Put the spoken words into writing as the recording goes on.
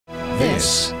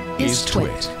This is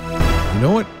TWiT. You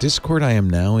know what Discord I am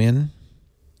now in?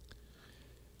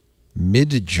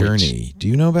 Midjourney. Do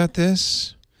you know about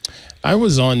this? I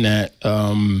was on that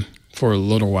for a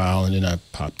little while, and then I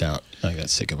popped out. I got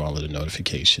sick of all of the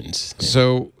notifications.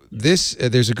 So this,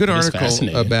 there's a good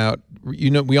article about,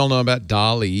 we all know about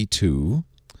Dall-e too.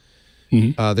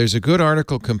 Mm-hmm. There's a good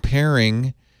article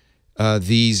comparing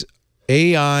these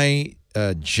AI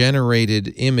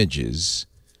generated images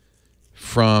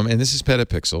from, and this is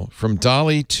Petapixel, from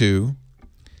Dall-e 2,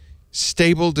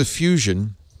 Stable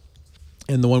Diffusion,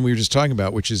 and the one we were just talking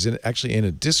about, which is actually in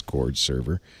a Discord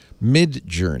server,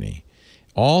 Midjourney.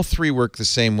 All three work the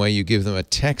same way. You give them a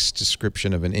text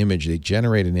description of an image. They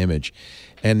generate an image.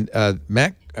 And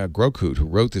Matt Grokut, who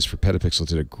wrote this for Petapixel,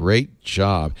 did a great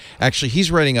job. Actually,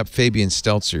 he's writing up Fabian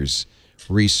Steltzer's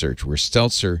research, where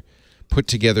Steltzer put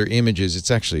together images. It's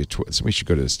actually so we should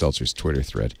go to Steltzer's Twitter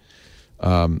thread,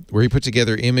 where he put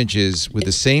together images with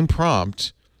the same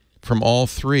prompt from all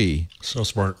three. So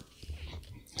smart.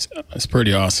 It's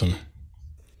pretty awesome.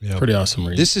 Yeah. Pretty awesome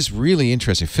read. This is really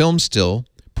interesting. Film still,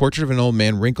 portrait of an old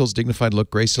man, wrinkles, dignified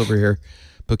look, gray silver hair,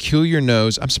 peculiar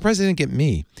nose. I'm surprised they didn't get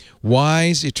me.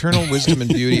 Wise, eternal wisdom and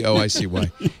beauty. Oh, I see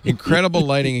why. Incredible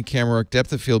lighting and camera work,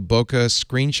 depth of field, bokeh,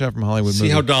 screenshot from Hollywood movie.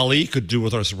 See how Dall-e could do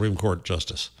with our Supreme Court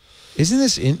justice. Isn't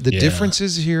this the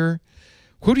differences here?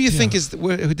 Who do you think is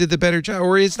who did the better job?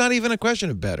 Or it's not even a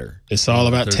question of better. It's all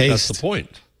about taste. That's the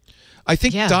point. I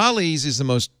think Dall-e's is the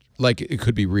most, like, it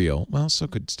could be real. Well, so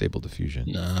could Stable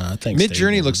Diffusion. Nah, I think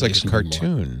Midjourney looks like a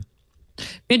cartoon.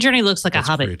 Midjourney looks like a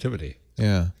Hobbit. Creativity.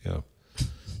 Yeah. Yeah.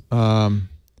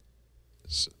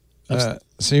 So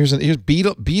here's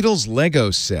Beatles Lego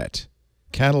set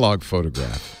catalog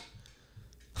photograph.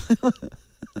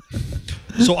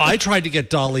 So I tried to get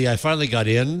Dall-e. I finally got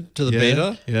in to the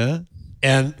beta. Yeah.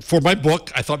 And for my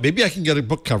book, I thought maybe I can get a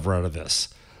book cover out of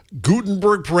this.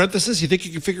 Gutenberg parenthesis. You think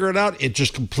you can figure it out? It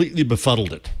just completely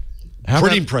befuddled it.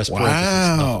 Printing press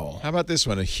parenthesis. Wow. How about this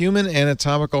one? A human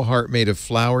anatomical heart made of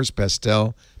flowers,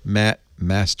 pastel, matte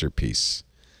masterpiece.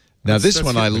 Now this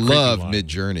one I love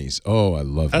Midjourney's. Oh, I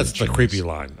love that's the creepy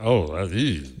line. Oh,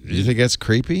 you think that's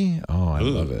creepy? Oh, I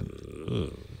love it.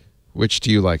 Which do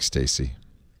you like, Stacey?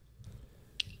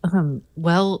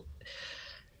 Well,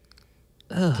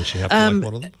 does she have to like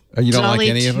one of them? You don't like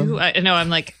any of them? No, I'm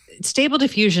like, Stable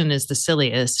Diffusion is the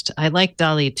silliest. I like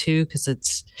Dall-e too because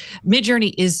it's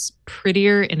Midjourney is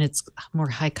prettier and it's more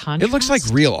high contrast. It looks like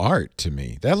real art to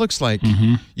me. That looks like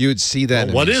you would see that.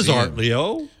 Well, what is art,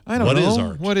 Leo? I don't know. What is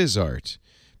art? What is art?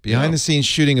 Behind the scenes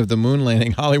shooting of the moon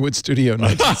landing, Hollywood studio,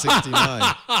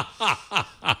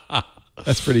 1969.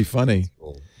 That's pretty funny.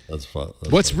 That's fun.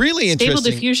 What's really interesting?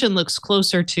 Stable Diffusion looks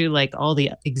closer to like all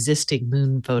the existing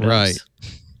moon photos. Right.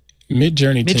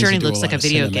 Midjourney looks like a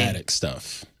video game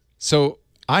stuff. So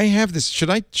I have this.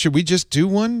 Should we just do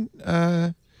one?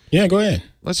 Yeah, go ahead.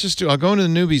 Let's just do. I'll go into the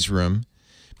newbies room.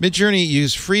 Midjourney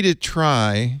use free to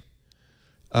try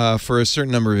for a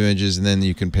certain number of images, and then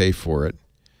you can pay for it.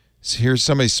 So here's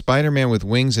somebody, Spider-Man with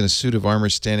wings and a suit of armor,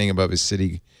 standing above his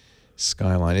city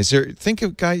skyline. Is there? Think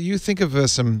of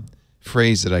some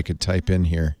phrase that I could type in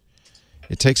here.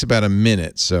 It takes about a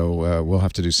minute, so we'll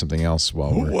have to do something else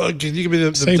while we're. Can you give me the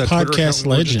podcast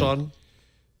legend?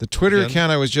 The Twitter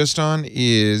account I was just on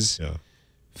is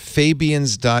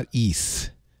Fabians.eth.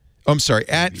 Oh, I'm sorry,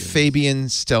 at Fabian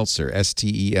Steltzer,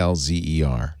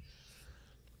 Stelzer.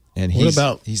 And he's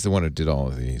the one who did all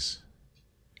of these.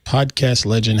 Podcast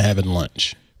legend having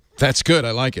lunch. That's good.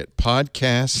 I like it.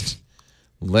 Podcast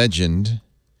legend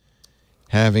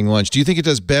having lunch. Do you think it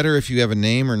does better if you have a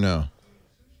name or no?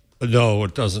 No,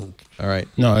 it doesn't. All right.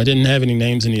 No, I didn't have any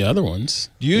names in the other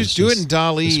ones. Do it in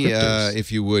Dall-e,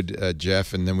 if you would,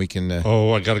 Jeff, and then we can.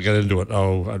 I got to get into it.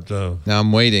 Now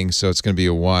I'm waiting, so it's going to be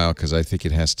a while because I think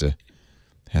it has to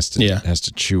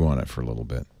chew on it for a little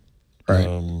bit.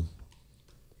 Right.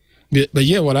 But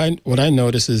yeah, what I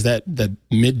notice is that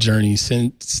Midjourney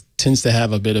tends to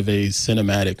have a bit of a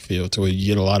cinematic feel to it.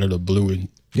 You get a lot of the blue and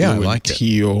I like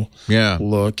teal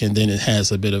look, and then it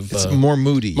has a bit of it's more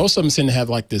moody. Most of them seem to have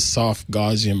like this soft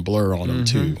Gaussian blur on them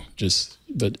too.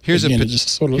 But it just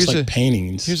sort of looks like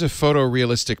paintings. Here's a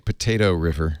photorealistic potato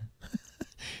river.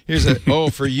 Here's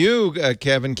for you,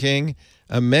 Kevin King,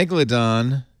 a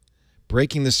megalodon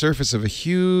breaking the surface of a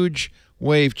huge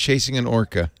wave chasing an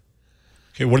orca.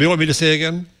 Okay, what do you want me to say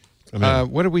again?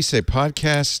 What did we say?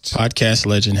 Podcast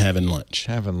legend having lunch.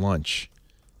 Having lunch.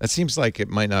 That seems like it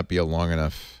might not be a long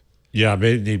enough. Yeah,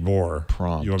 may need more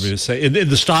prompt. You want me to say in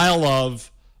the style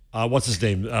of what's his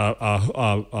name?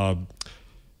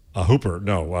 Hooper?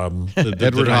 No,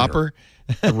 Edward Hopper.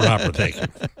 Edward Hopper. Thank you.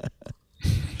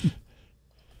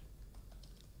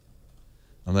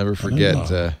 I'll never forget.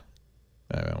 I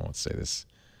won't say this.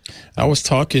 I was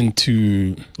talking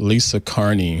to Lisa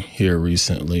Carney here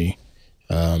recently.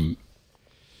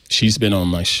 She's been on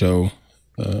my show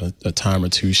a time or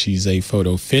two. She's a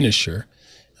photo finisher,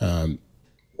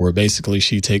 where basically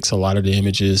she takes a lot of the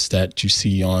images that you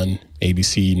see on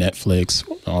ABC, Netflix,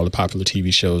 all the popular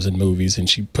TV shows and movies, and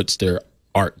she puts their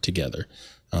art together.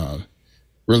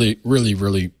 Really, really,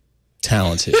 really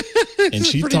talented. And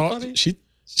she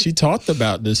talked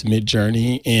about this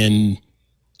Midjourney, and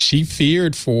she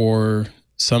feared for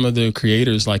some of the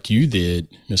creators like you did,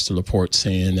 Mr. Laporte,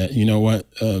 saying that, you know what,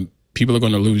 people are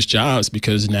going to lose jobs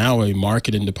because now a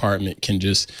marketing department can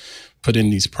just put in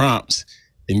these prompts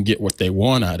and get what they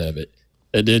want out of it.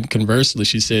 And then conversely,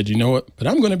 she said, you know what, but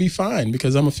I'm going to be fine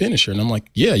because I'm a finisher. And I'm like,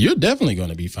 yeah, you're definitely going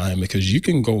to be fine because you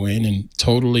can go in and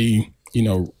totally,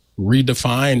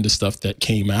 redefine the stuff that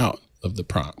came out of the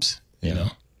prompts, you know?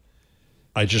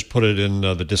 I just put it in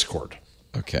the Discord.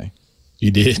 Okay.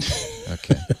 You did?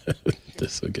 Okay.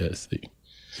 That's what guys see.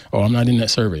 Oh, I'm not in that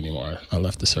server anymore. I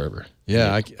left the server.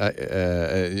 Yeah.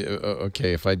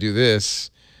 Okay. If I do this,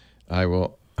 I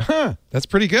will. That's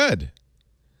pretty good.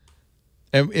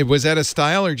 And was that a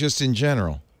style or just in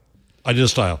general? I did a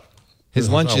style. His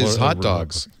lunch is hot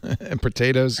dogs and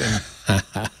potatoes. And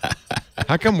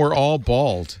how come we're all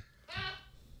bald?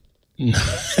 Did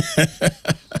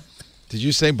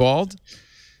you say bald?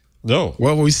 No.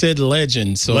 Well, we said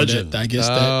legend, so Legend. I guess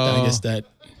that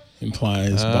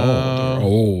implies bald or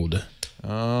old.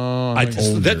 Oh,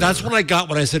 that's what I got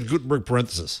when I said Gutenberg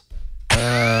parenthesis.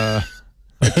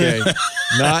 Okay,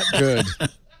 not good.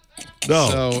 No.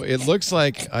 So it looks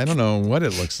like, I don't know what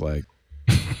it looks like.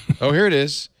 Oh, here it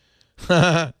is.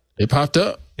 It popped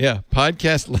up. Yeah,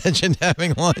 podcast legend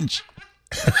having lunch.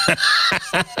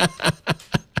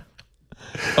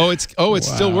 It's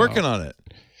still working on it.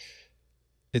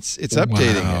 It's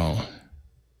updating it.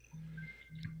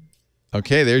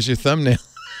 Okay, there's your thumbnail.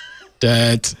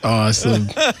 That's awesome.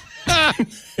 I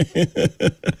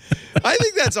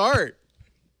think that's art.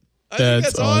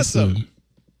 That's awesome.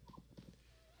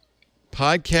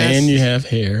 Podcast and you have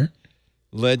hair.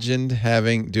 Legend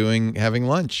having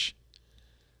lunch.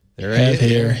 There have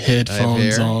hair,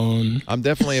 headphones on. I'm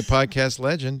definitely a podcast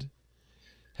legend.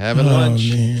 Having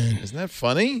lunch. Man. Isn't that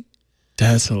funny?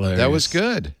 That's hilarious. That was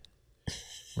good.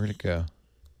 Where'd it go?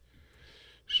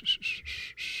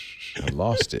 I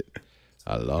lost it.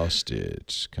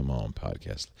 Come on,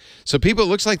 podcast. So people, it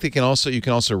looks like you can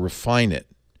also refine it.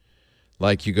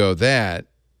 Like you go that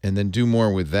and then do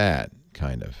more with that,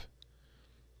 kind of.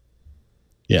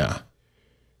 Yeah.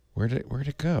 Where'd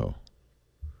it go?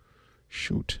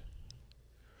 Shoot.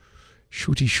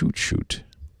 Shoot.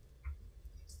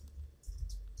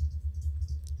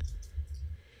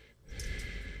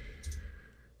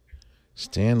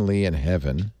 Stan Lee in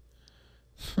heaven.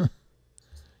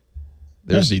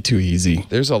 That'd be too easy.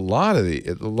 There's a lot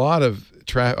of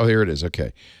traffic. Oh, here it is.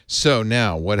 Okay. So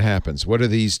now what happens? What do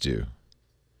these do?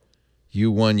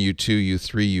 U1, U2,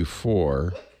 U3,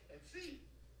 U4.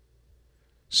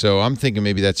 So I'm thinking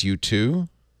maybe that's U2.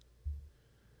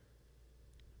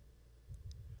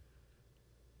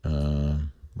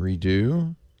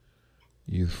 Redo.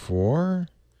 U4.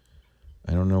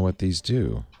 I don't know what these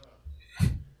do.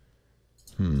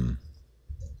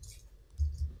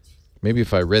 Maybe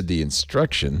if I read the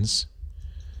instructions.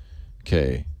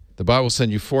 Okay. The bot will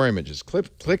send you 4 images.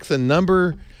 Click the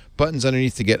number buttons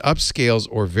underneath to get upscales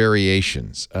or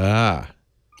variations. Oh,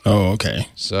 okay.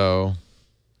 So,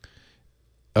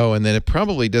 and then it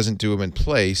probably doesn't do them in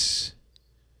place.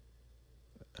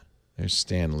 There's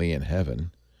Stan Lee in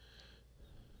heaven.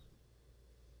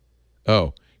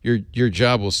 Oh, your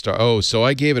job will start. Oh, so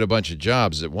I gave it a bunch of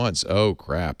jobs at once. Oh,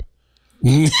 crap.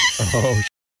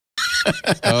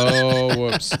 Oh,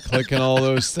 whoops. Clicking all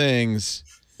those things.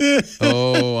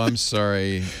 Oh, I'm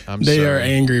sorry. They are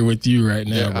angry with you right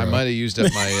now, bro. I might have used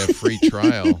up my free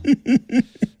trial.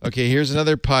 Okay, here's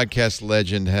another podcast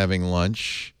legend having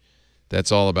lunch.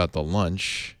 That's all about the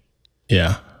lunch.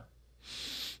 Yeah.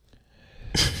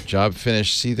 Job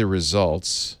finished. See the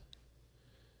results.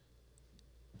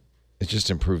 It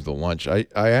just improved the lunch. I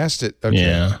asked it. Okay.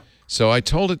 Yeah. So I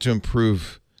told it to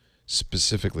improve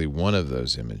specifically one of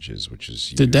those images, which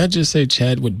is you. Did that just say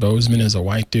Chadwick Boseman is a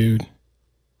white dude?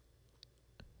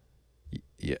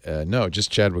 Yeah, no, just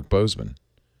Chadwick Boseman,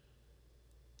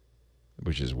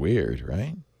 which is weird,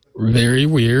 right? Very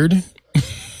weird.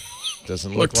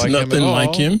 Doesn't look Looks like nothing him at all.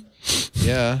 like him.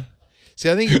 Yeah. See,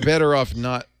 I think you're better off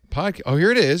not podcast. Oh, here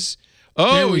it is.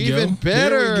 Oh, even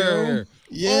better. There we go.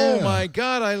 Yeah. Oh my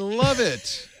God, I love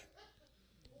it.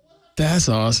 That's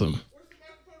awesome.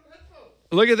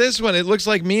 Look at this one. It looks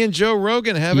like me and Joe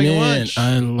Rogan having lunch.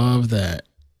 I love that.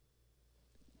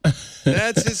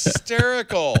 That's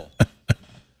hysterical.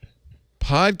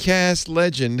 Podcast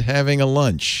legend having a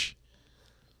lunch.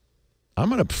 I'm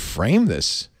going to frame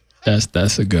this.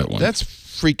 That's a good one. That's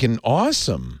freaking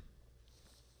awesome.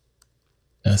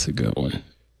 That's a good one.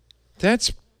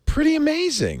 That's pretty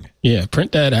amazing. Yeah,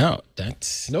 print that out.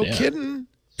 That's no kidding.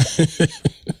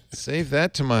 Save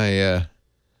that to my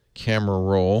camera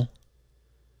roll.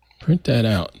 Print that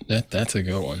out. That's a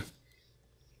good one.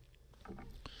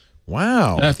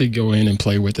 Wow. I have to go in and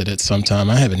play with it at some time.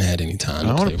 I haven't had any time.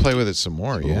 I want to play with it some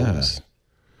more. Yeah.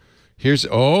 Here's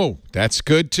that's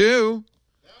good too.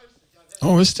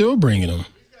 Oh, it's still bringing them.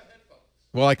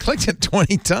 Well, I clicked it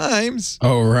 20 times.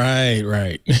 Oh, right.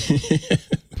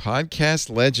 Podcast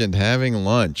legend having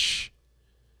lunch.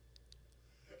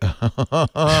 I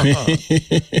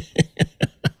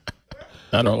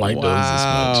don't like those as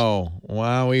much.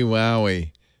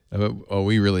 Wowie. Oh,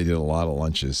 we really did a lot of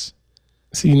lunches.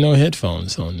 See, no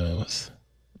headphones on those.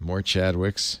 More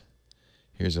Chadwicks.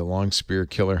 Here's a long spear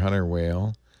killer hunter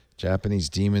whale. Japanese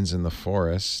demons in the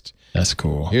forest. That's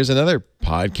cool. Here's another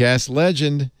podcast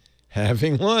legend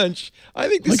having lunch. I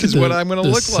think this is what I'm going to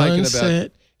look like in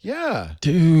about. Yeah.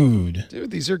 Dude,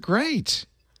 these are great.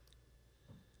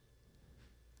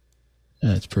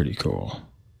 That's pretty cool.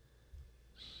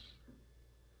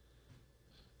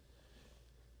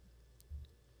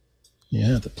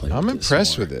 Yeah, I'm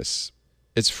impressed with this.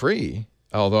 It's free,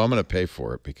 although I'm going to pay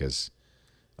for it because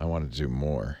I want to do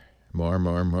more. I'm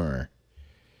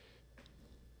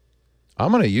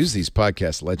going to use these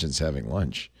podcast legends having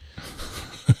lunch.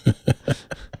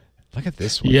 Look at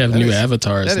this one. You have new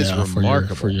avatars that now is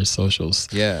remarkable. for your socials.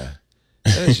 Yeah.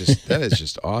 That is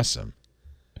just awesome.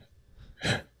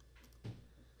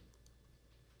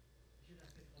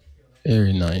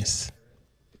 Very nice.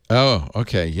 Oh,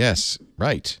 okay. Yes.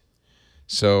 Right.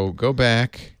 So go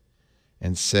back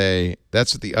and say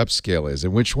that's what the upscale is.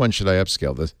 And which one should I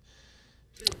upscale? This?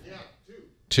 Yeah,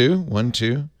 2. 1,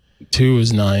 2. 2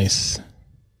 is nice.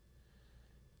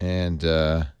 And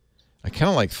I kind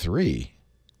of like 3.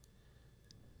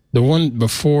 The one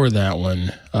before that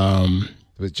one.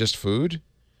 With just food?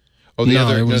 Oh, the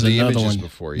other. It was the another images one.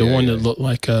 Before. The one that looked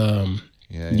like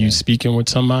you speaking with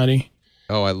somebody.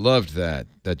 Oh, I loved that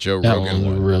Joe That Rogan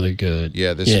one was really good.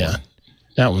 Yeah, this one.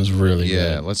 That one's really good.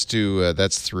 Yeah, let's do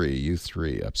that's 3. You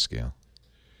 3 upscale.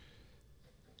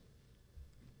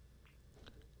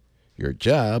 Your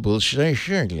job will stay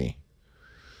shortly.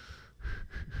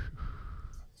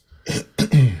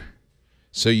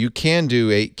 So you can do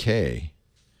 8K.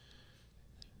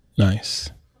 Nice.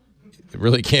 It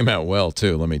really came out well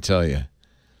too, let me tell you.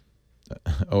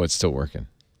 Oh, it's still working.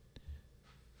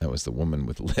 That was the woman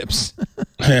with lips.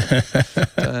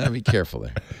 Be careful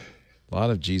there. A lot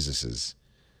of Jesuses.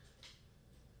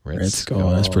 Red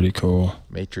Skull. That's pretty cool.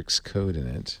 Matrix code in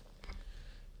it.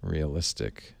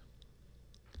 Realistic.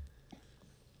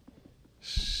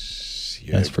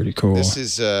 Yeah, that's pretty cool. This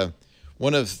is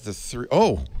one of the 3.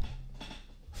 Oh,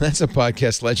 that's a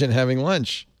podcast legend having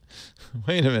lunch.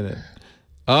 Wait a minute.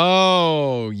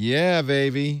 Oh, yeah,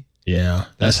 baby. Yeah,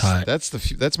 that's hot.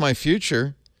 That's my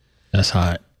future. That's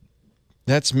hot.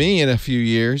 That's me in a few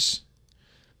years.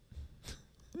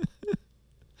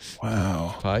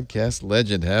 Wow. Podcast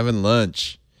legend having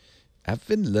lunch.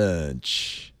 Having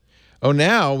lunch. Oh,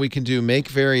 now we can do make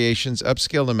variations,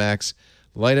 upscale to max,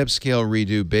 light upscale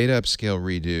redo, beta upscale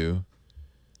redo.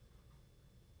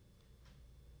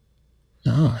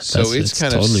 Oh, so it's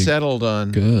kind of totally settled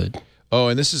on. Good. Oh,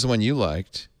 and this is the one you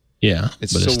liked. Yeah.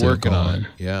 It's still working on it.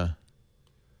 Yeah.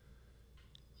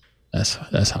 That's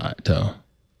hot, though.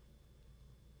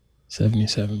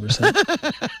 77%.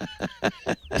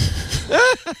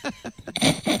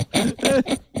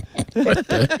 What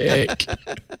the heck?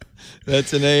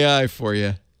 That's an AI for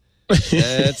you.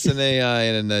 That's an AI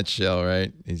in a nutshell,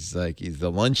 right?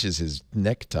 The lunch is his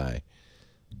necktie.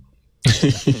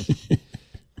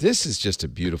 This is just a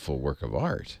beautiful work of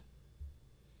art.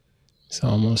 It's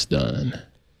almost done.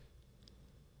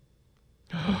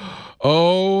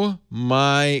 Oh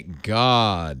my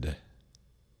God.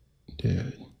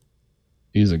 Dude.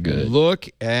 These are good. Look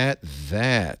at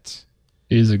that.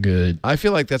 These are good. I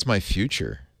feel like that's my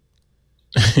future.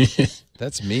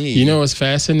 That's me. You know what's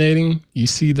fascinating? You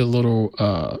see the little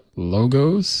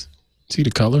logos? See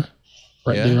the color?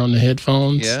 Right there on the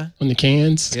headphones? Yeah. On the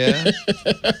cans? Yeah.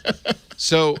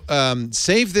 So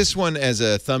save this one as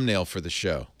a thumbnail for the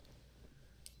show.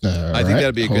 I think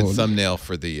that'd be a good thumbnail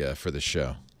for the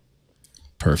show.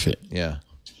 Perfect. Yeah.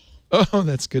 Oh,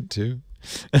 that's good too.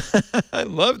 I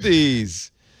love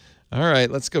these. All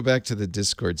right, let's go back to the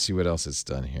Discord, see what else it's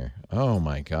done here. Oh,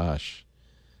 my gosh.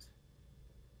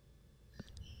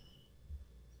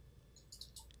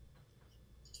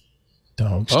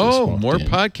 More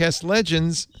podcast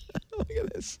legends. Look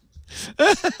at this.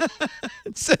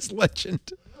 It says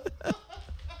legend.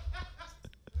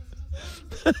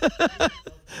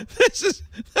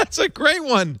 That's a great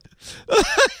one.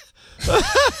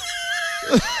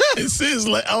 It says,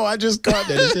 I just caught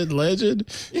that. It said legend.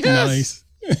 Yes. Nice.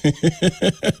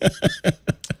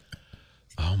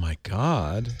 Oh my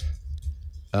God.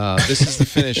 This is the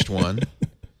finished one.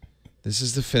 This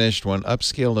is the finished one.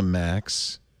 Upscale to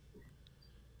max.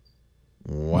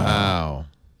 Wow.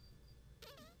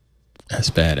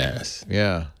 That's badass.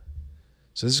 Yeah.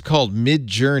 So this is called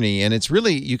Midjourney, and it's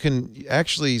really, you can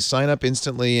actually sign up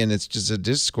instantly, and it's just a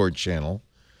Discord channel.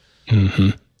 Mm-hmm.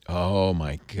 Oh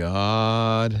my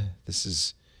God. This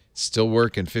is still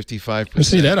working 55%.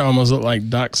 See, that almost looked like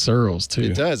Doc Searles, too.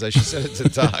 It does. I should send it to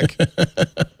Doc.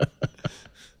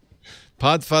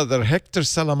 Podfather Hector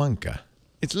Salamanca.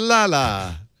 It's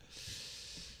Lala.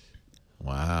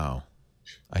 Wow.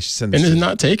 I should send this. And it's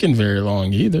not taking very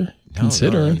long either,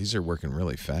 considering. No, these are working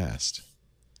really fast.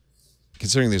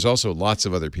 Considering there's also lots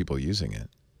of other people using it.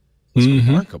 It's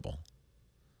remarkable.